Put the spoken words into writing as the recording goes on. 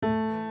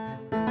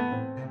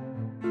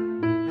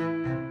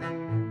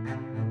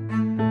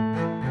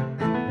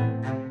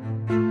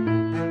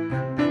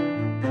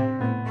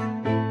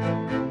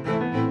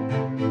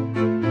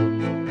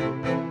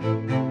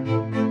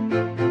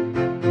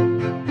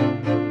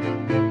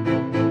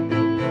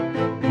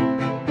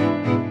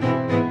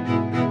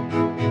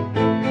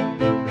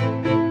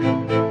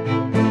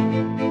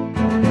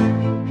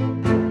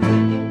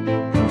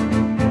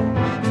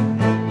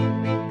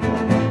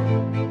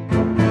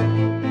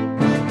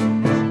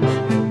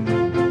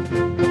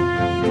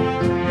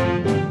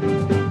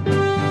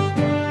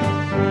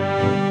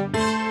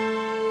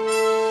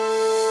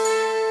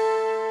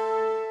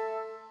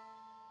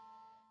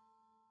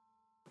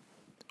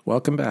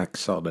Welcome back,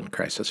 Seldon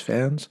Crisis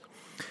fans.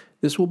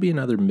 This will be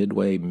another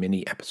midway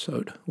mini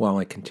episode while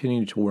I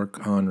continue to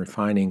work on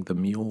refining The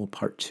Mule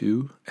Part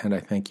 2, and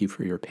I thank you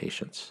for your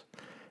patience.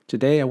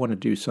 Today I want to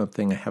do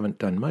something I haven't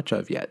done much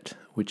of yet,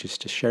 which is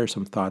to share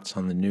some thoughts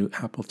on the new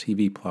Apple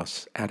TV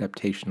Plus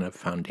adaptation of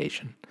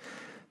Foundation.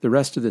 The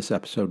rest of this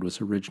episode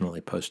was originally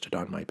posted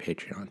on my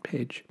Patreon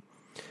page.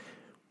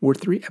 We're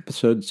 3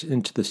 episodes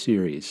into the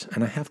series,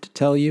 and I have to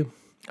tell you,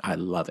 I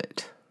love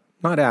it.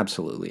 Not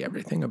absolutely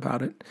everything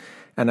about it,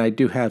 and I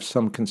do have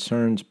some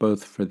concerns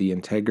both for the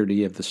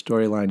integrity of the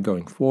storyline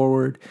going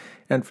forward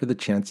and for the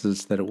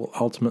chances that it will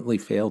ultimately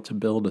fail to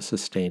build a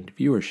sustained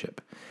viewership.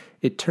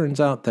 It turns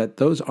out that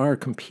those are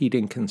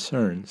competing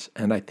concerns,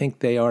 and I think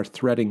they are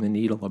threading the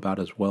needle about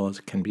as well as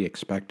can be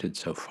expected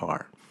so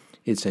far.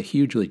 It's a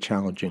hugely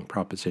challenging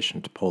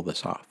proposition to pull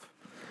this off.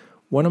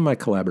 One of my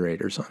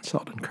collaborators on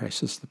Seldon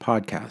Crisis, the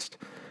podcast,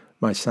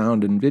 my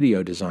sound and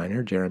video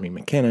designer, Jeremy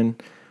McKinnon,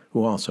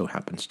 who also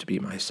happens to be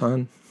my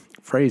son,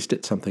 phrased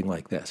it something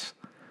like this.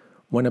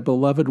 When a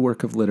beloved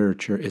work of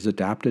literature is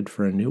adapted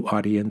for a new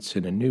audience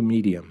in a new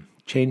medium,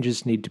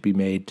 changes need to be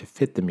made to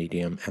fit the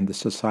medium and the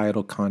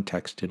societal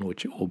context in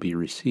which it will be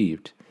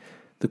received.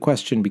 The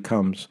question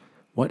becomes,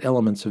 what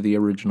elements of the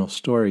original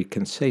story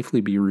can safely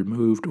be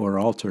removed or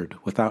altered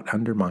without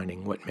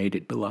undermining what made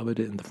it beloved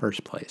in the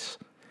first place?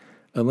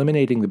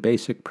 Eliminating the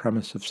basic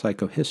premise of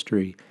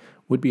psychohistory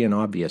would be an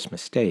obvious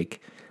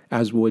mistake,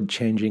 as would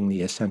changing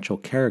the essential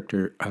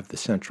character of the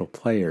central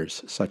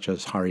players, such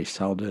as Hari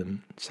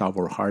Seldon,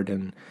 Salvor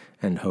Hardin,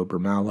 and Hober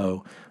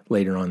Mallow,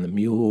 later on the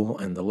Mule,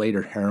 and the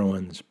later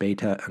heroines,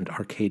 Beta and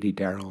Arcady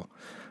Darrell.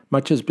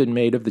 Much has been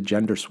made of the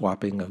gender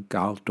swapping of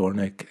Gal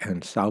Dornick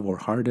and Salvor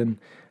Hardin,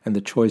 and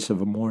the choice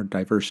of a more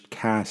diverse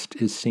cast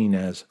is seen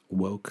as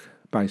woke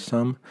by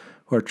some,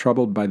 who are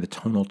troubled by the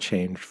tonal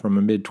change from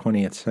a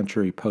mid-20th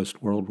century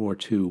post-World War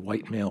II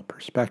white male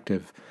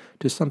perspective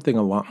to something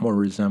a lot more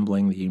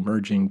resembling the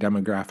emerging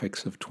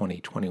demographics of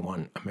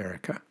 2021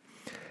 America.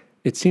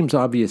 It seems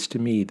obvious to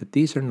me that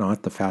these are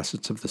not the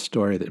facets of the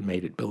story that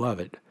made it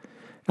beloved.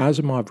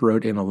 Asimov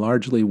wrote in a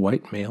largely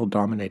white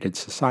male-dominated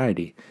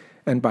society,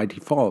 and by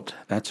default,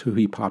 that's who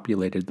he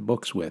populated the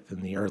books with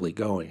in the early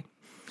going.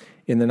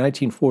 In the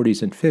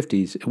 1940s and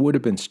 50s, it would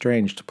have been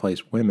strange to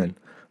place women,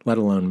 let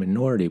alone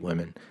minority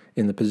women,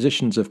 in the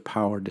positions of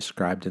power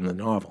described in the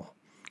novel.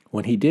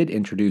 When he did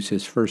introduce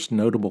his first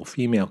notable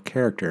female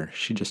character,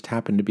 she just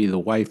happened to be the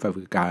wife of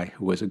a guy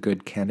who was a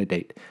good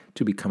candidate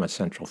to become a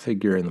central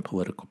figure in the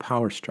political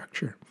power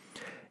structure.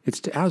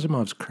 It's to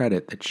Asimov's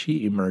credit that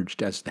she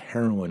emerged as the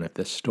heroine of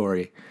this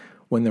story,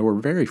 when there were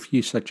very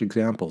few such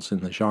examples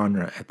in the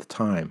genre at the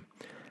time.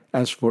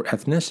 As for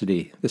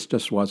ethnicity, this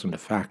just wasn't a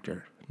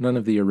factor. None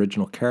of the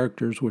original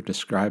characters were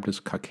described as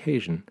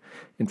Caucasian.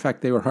 In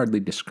fact, they were hardly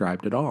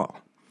described at all.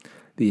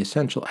 The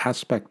essential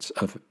aspects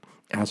of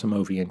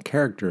Asimovian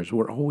characters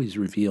were always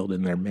revealed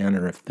in their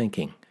manner of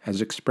thinking,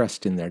 as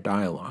expressed in their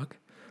dialogue.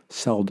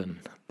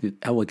 Seldon, the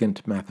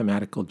elegant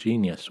mathematical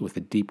genius with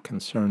a deep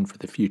concern for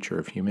the future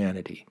of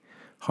humanity.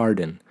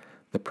 Hardin,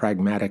 the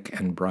pragmatic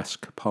and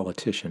brusque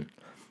politician.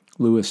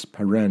 Louis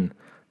Perrin,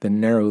 the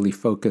narrowly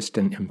focused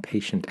and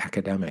impatient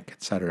academic,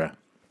 etc.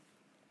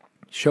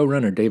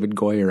 Showrunner David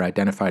Goyer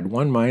identified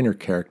one minor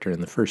character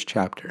in the first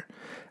chapter,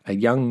 a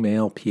young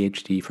male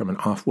PhD from an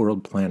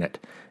off-world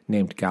planet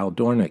named Gal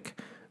Dornick,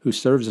 who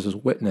serves as a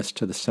witness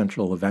to the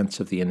central events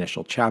of the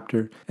initial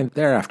chapter, and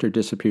thereafter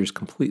disappears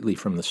completely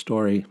from the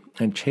story,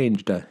 and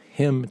changed a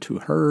him to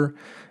her,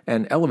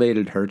 and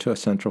elevated her to a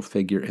central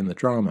figure in the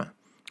drama.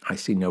 I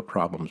see no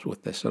problems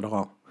with this at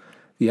all.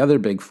 The other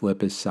big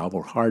flip is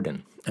Salvor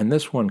Hardin, and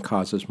this one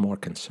causes more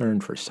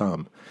concern for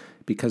some,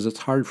 because it's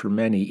hard for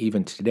many,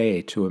 even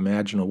today, to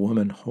imagine a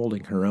woman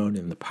holding her own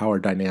in the power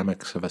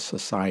dynamics of a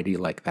society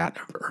like that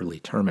of early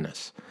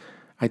Terminus.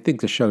 I think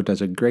the show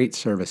does a great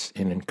service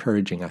in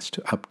encouraging us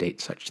to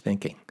update such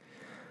thinking.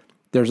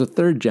 There's a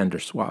third gender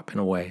swap, in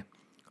a way,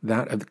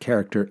 that of the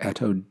character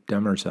Eto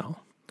Demerzel,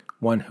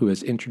 one who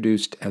is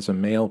introduced as a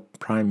male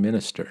prime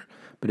minister,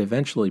 but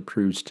eventually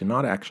proves to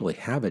not actually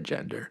have a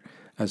gender,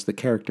 as the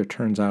character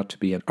turns out to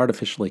be an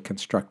artificially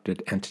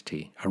constructed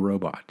entity, a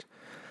robot.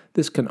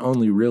 This can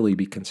only really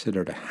be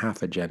considered a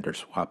half a gender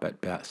swap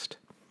at best.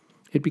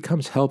 It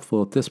becomes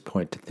helpful at this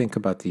point to think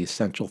about the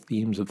essential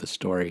themes of the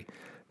story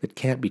that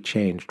can't be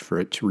changed for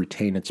it to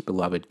retain its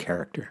beloved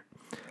character.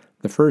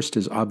 The first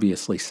is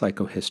obviously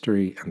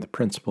psychohistory and the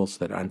principles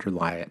that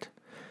underlie it.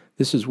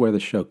 This is where the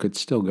show could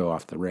still go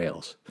off the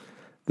rails.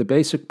 The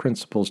basic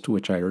principles to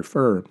which I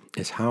refer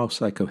is how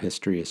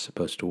psychohistory is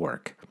supposed to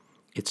work.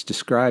 It's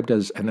described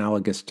as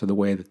analogous to the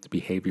way that the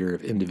behavior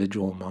of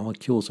individual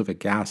molecules of a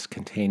gas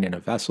contained in a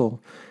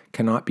vessel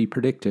cannot be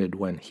predicted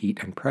when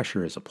heat and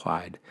pressure is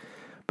applied,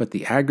 but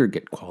the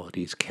aggregate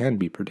qualities can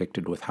be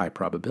predicted with high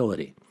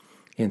probability.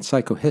 In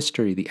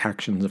psychohistory, the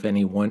actions of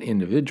any one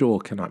individual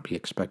cannot be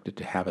expected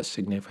to have a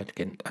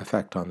significant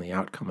effect on the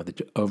outcome of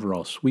the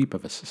overall sweep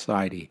of a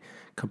society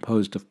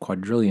composed of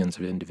quadrillions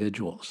of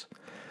individuals.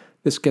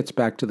 This gets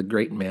back to the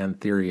great man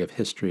theory of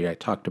history I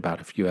talked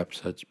about a few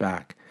episodes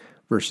back.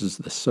 versus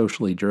the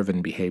socially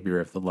driven behavior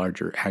of the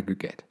larger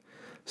aggregate.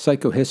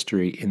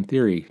 Psychohistory, in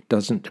theory,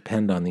 doesn't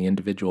depend on the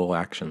individual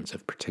actions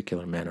of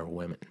particular men or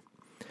women.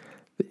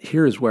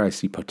 Here is where I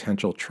see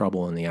potential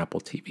trouble in the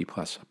Apple TV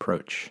Plus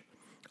approach.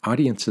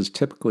 Audiences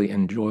typically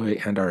enjoy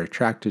and are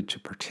attracted to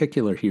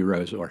particular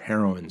heroes or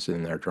heroines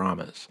in their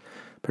dramas,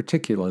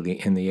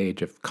 particularly in the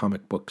age of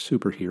comic book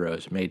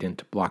superheroes made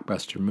into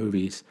blockbuster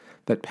movies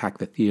that pack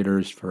the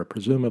theaters for a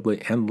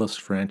presumably endless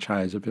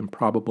franchise of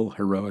improbable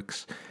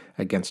heroics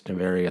against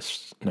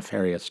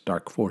nefarious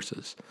dark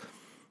forces.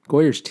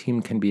 Goyer's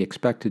team can be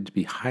expected to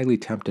be highly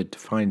tempted to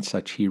find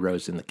such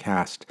heroes in the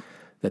cast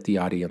that the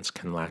audience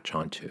can latch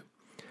onto.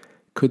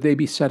 Could they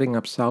be setting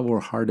up Salvor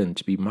Hardin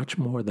to be much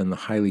more than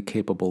the highly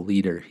capable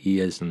leader he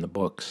is in the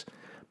books,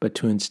 but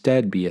to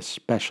instead be a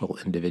special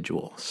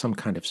individual, some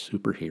kind of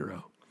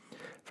superhero?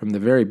 From the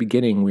very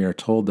beginning, we are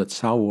told that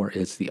Salvor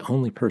is the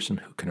only person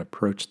who can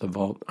approach the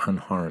vault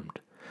unharmed.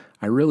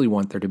 I really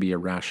want there to be a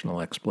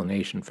rational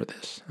explanation for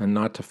this, and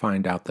not to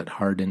find out that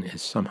Hardin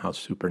is somehow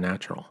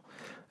supernatural,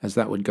 as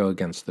that would go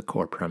against the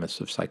core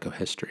premise of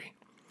psychohistory.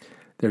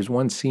 There's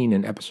one scene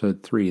in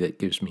episode 3 that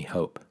gives me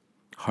hope.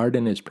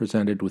 Hardin is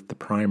presented with the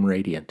prime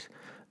radiant,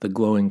 the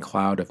glowing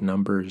cloud of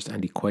numbers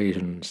and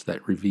equations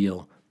that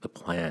reveal the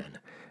plan,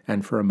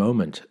 and for a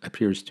moment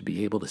appears to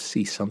be able to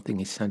see something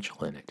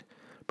essential in it.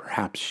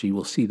 Perhaps she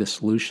will see the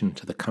solution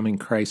to the coming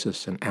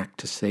crisis and act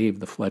to save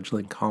the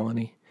fledgling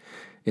colony.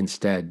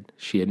 Instead,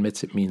 she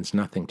admits it means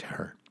nothing to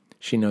her.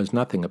 She knows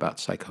nothing about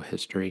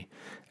psychohistory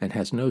and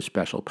has no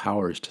special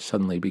powers to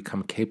suddenly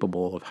become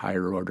capable of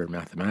higher-order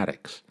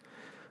mathematics.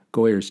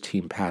 Goyer's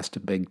team passed a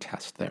big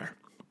test there.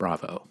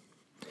 Bravo.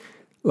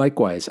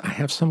 Likewise, I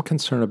have some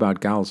concern about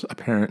Gal's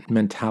apparent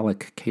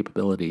mentalic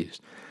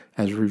capabilities,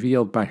 as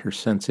revealed by her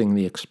sensing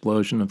the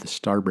explosion of the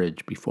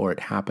Starbridge before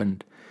it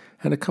happened,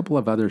 and a couple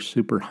of other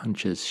super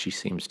hunches she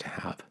seems to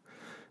have.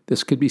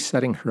 This could be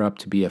setting her up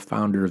to be a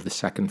founder of the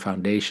Second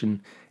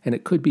Foundation, and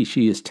it could be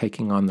she is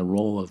taking on the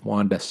role of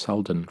Wanda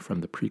Selden from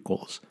the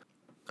prequels.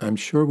 I'm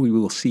sure we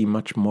will see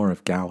much more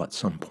of Gal at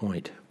some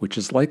point, which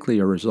is likely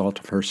a result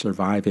of her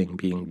surviving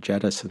being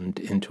jettisoned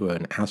into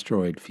an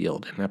asteroid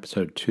field in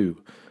Episode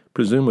 2,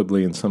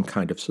 presumably in some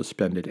kind of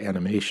suspended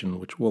animation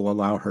which will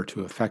allow her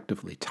to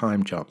effectively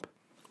time jump.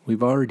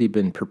 We've already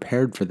been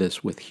prepared for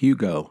this with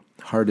Hugo,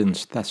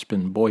 Hardin's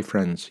Thespin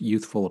boyfriend's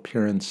youthful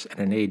appearance at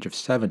an age of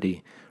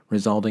 70,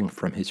 resulting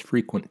from his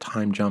frequent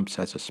time jumps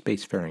as a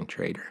spacefaring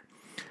trader.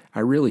 I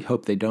really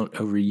hope they don't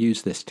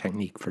overuse this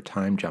technique for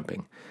time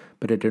jumping,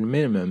 but at a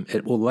minimum,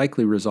 it will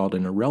likely result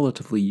in a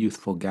relatively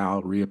youthful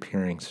Gal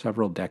reappearing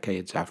several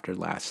decades after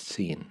last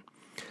seen.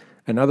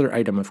 Another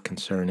item of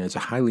concern is a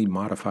highly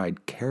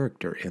modified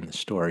character in the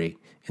story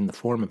in the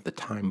form of the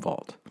Time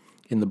Vault.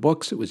 In the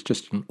books, it was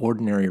just an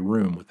ordinary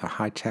room with a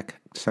high-tech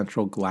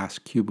central glass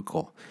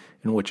cubicle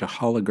in which a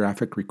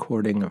holographic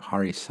recording of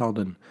Hari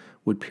Seldon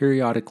would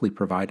periodically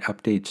provide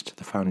updates to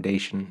the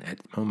Foundation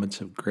at moments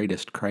of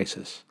greatest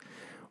crisis.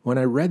 When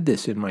I read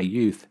this in my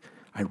youth,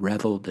 I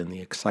reveled in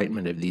the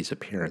excitement of these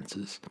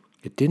appearances.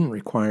 It didn't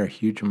require a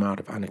huge amount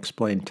of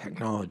unexplained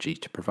technology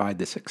to provide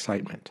this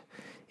excitement.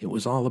 It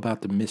was all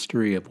about the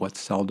mystery of what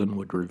Seldon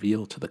would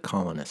reveal to the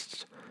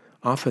colonists.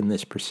 Often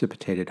this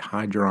precipitated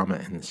high drama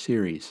in the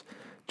series,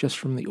 just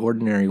from the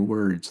ordinary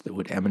words that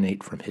would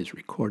emanate from his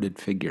recorded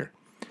figure.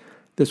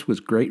 This was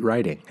great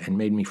writing and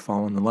made me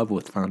fall in love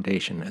with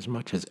Foundation as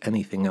much as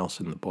anything else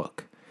in the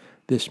book.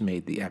 This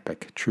made the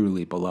epic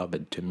truly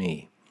beloved to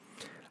me.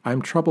 I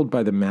am troubled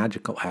by the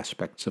magical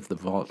aspects of the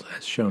vault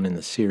as shown in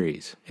the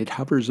series. It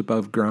hovers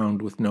above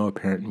ground with no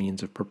apparent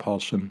means of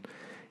propulsion.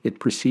 It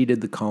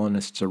preceded the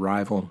colonists'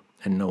 arrival,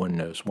 and no one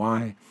knows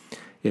why.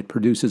 It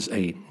produces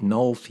a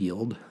null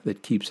field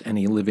that keeps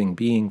any living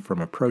being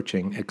from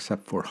approaching,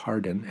 except for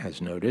Hardin,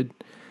 as noted.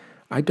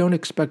 I don't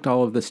expect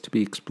all of this to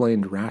be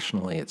explained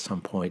rationally at some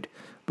point,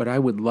 but I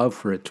would love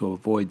for it to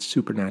avoid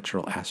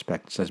supernatural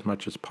aspects as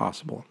much as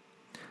possible.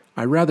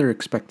 I rather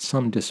expect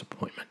some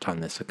disappointment on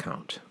this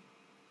account.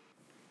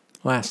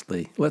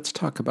 Lastly, let's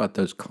talk about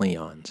those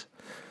Cleons.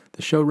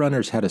 The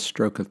showrunners had a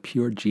stroke of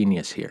pure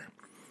genius here.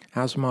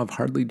 Asimov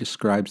hardly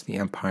describes the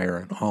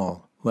Empire at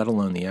all, let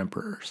alone the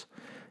Emperors.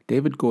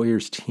 David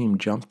Goyer's team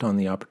jumped on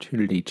the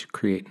opportunity to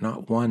create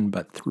not one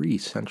but 3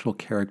 central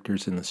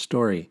characters in the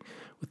story,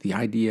 with the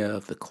idea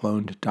of the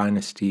cloned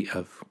dynasty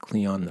of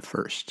Cleon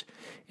I,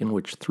 in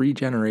which 3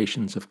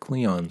 generations of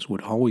Cleons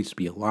would always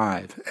be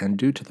alive, and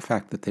due to the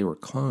fact that they were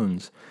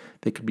clones,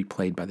 they could be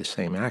played by the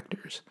same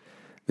actors.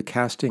 The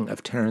casting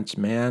of Terrence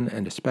Mann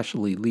and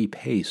especially Lee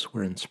Pace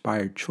were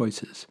inspired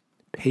choices.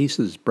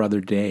 Pace's brother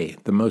Day,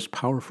 the most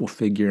powerful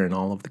figure in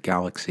all of the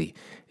galaxy,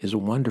 is a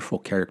wonderful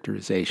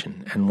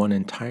characterization and one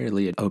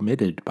entirely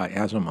omitted by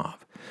Asimov.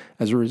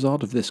 As a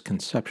result of this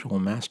conceptual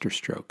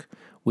masterstroke,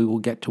 we will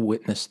get to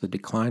witness the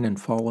decline and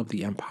fall of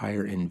the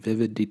Empire in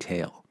vivid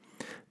detail.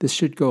 This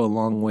should go a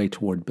long way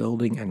toward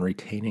building and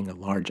retaining a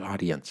large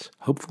audience,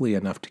 hopefully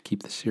enough to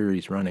keep the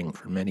series running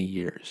for many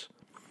years.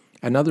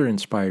 Another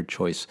inspired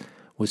choice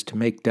was to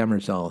make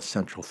Demerzel a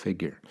central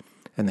figure.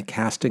 and the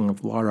casting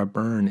of Laura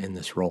Byrne in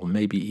this role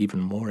may be even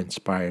more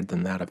inspired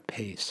than that of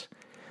Pace.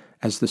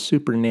 As the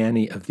super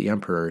nanny of the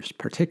emperors,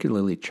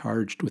 particularly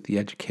charged with the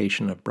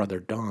education of Brother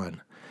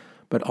Don,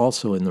 but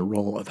also in the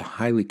role of a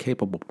highly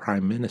capable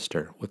prime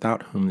minister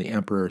without whom the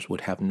emperors would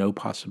have no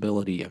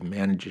possibility of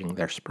managing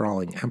their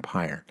sprawling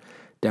empire,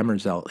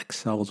 Demerzel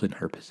excels in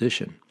her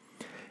position.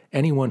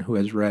 Anyone who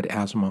has read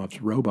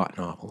Asimov's robot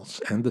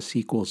novels and the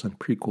sequels and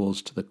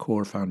prequels to the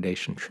Core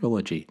Foundation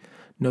trilogy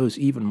knows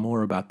even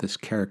more about this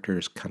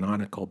character's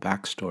canonical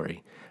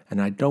backstory,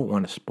 and I don't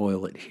want to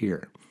spoil it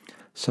here.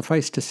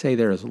 Suffice to say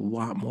there is a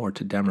lot more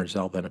to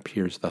Demerzel than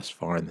appears thus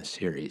far in the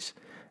series,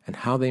 and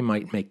how they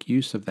might make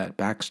use of that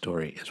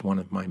backstory is one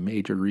of my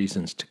major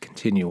reasons to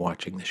continue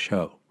watching the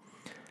show.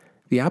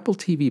 The Apple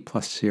TV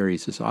Plus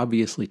series is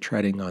obviously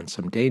treading on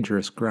some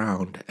dangerous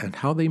ground, and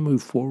how they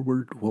move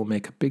forward will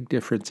make a big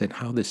difference in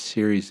how this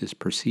series is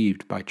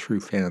perceived by true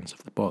fans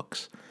of the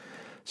books.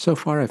 So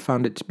far, I've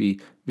found it to be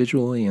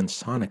visually and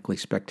sonically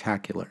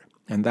spectacular,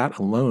 and that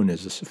alone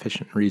is a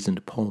sufficient reason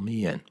to pull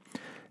me in.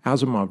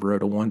 Asimov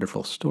wrote a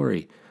wonderful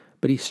story,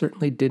 but he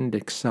certainly didn't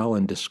excel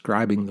in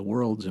describing the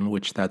worlds in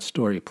which that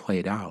story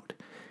played out.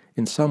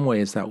 In some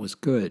ways, that was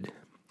good.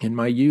 In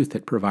my youth,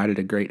 it provided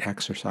a great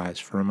exercise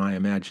for my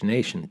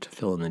imagination to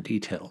fill in the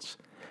details.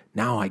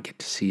 Now I get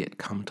to see it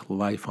come to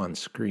life on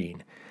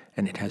screen,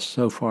 and it has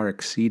so far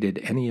exceeded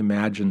any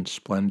imagined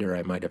splendor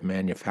I might have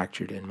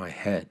manufactured in my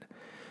head.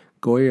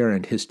 Goyer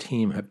and his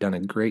team have done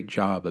a great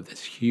job of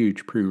this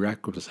huge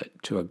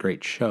prerequisite to a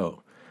great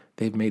show.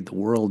 They've made the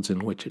worlds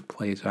in which it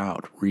plays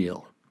out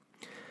real.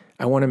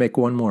 I want to make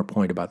one more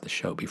point about the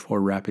show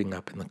before wrapping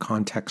up in the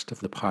context of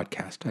the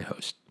podcast I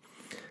host.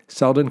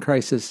 Seldon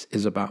Crisis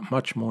is about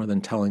much more than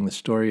telling the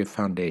story of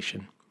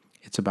Foundation.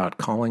 It's about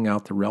calling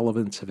out the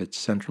relevance of its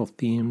central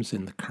themes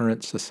in the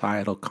current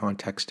societal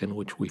context in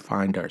which we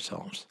find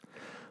ourselves.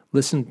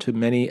 Listen to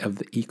many of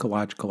the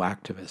ecological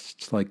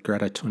activists like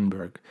Greta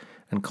Thunberg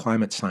and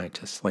climate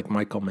scientists like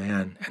Michael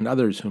Mann and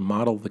others who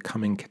model the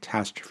coming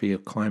catastrophe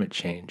of climate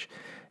change,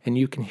 and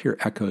you can hear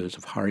echoes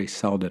of Hari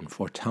Seldon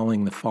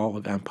foretelling the fall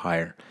of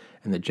empire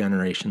and the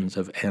generations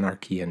of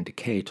anarchy and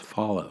decay to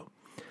follow.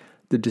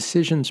 The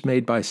decisions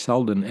made by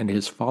Seldon and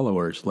his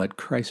followers led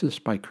crisis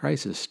by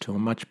crisis to a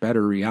much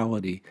better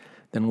reality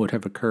than would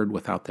have occurred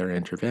without their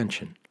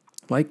intervention.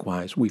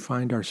 Likewise, we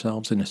find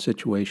ourselves in a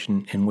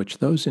situation in which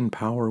those in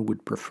power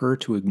would prefer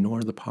to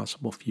ignore the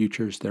possible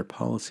futures their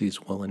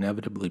policies will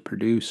inevitably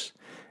produce,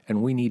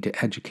 and we need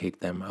to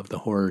educate them of the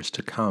horrors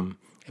to come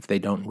if they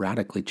don't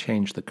radically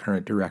change the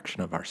current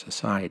direction of our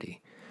society.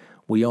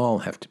 We all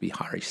have to be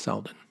Hari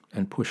Seldon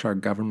and push our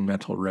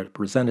governmental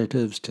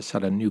representatives to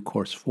set a new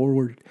course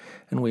forward,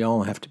 and we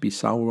all have to be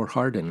Salvor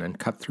Hardin and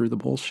cut through the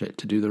bullshit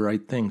to do the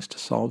right things to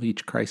solve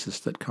each crisis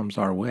that comes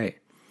our way.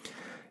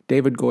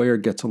 David Goyer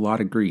gets a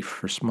lot of grief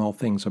for small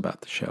things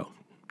about the show,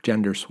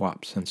 gender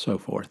swaps and so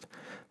forth,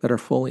 that are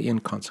fully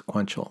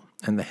inconsequential,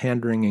 and the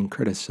hand-wringing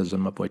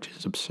criticism of which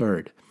is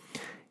absurd.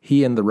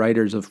 He and the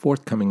writers of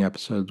forthcoming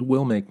episodes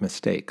will make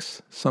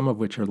mistakes, some of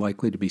which are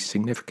likely to be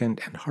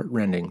significant and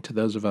heartrending to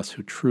those of us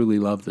who truly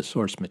love the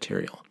source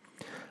material.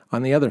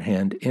 On the other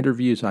hand,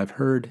 interviews I've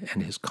heard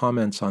and his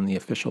comments on the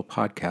official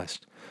podcast,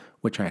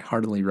 which I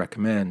heartily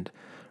recommend,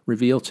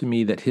 reveal to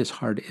me that his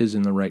heart is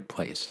in the right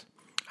place.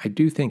 I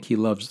do think he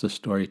loves the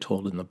story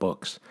told in the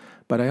books,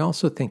 but I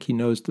also think he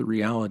knows the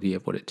reality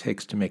of what it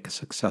takes to make a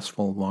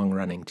successful,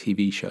 long-running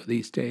TV show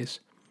these days.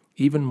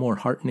 Even more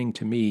heartening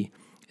to me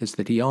is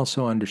that he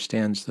also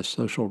understands the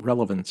social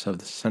relevance of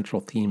the central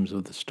themes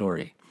of the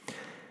story.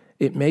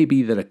 It may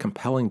be that a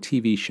compelling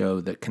TV show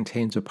that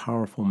contains a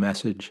powerful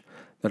message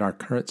that our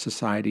current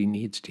society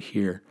needs to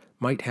hear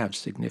might have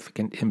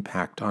significant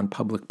impact on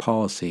public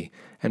policy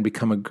and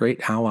become a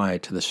great ally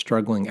to the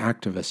struggling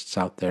activists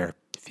out there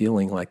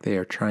feeling like they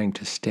are trying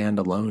to stand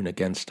alone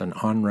against an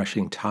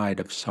onrushing tide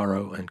of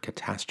sorrow and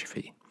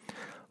catastrophe.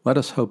 Let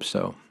us hope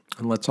so,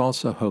 and let's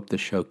also hope the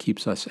show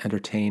keeps us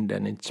entertained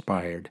and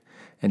inspired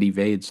and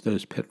evades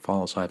those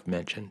pitfalls I've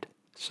mentioned.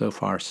 So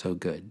far, so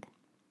good.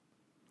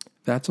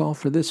 That's all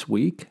for this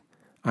week.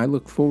 I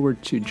look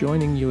forward to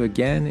joining you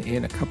again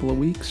in a couple of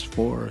weeks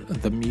for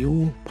The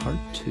Mule Part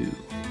 2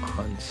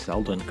 on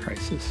Seldon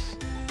Crisis.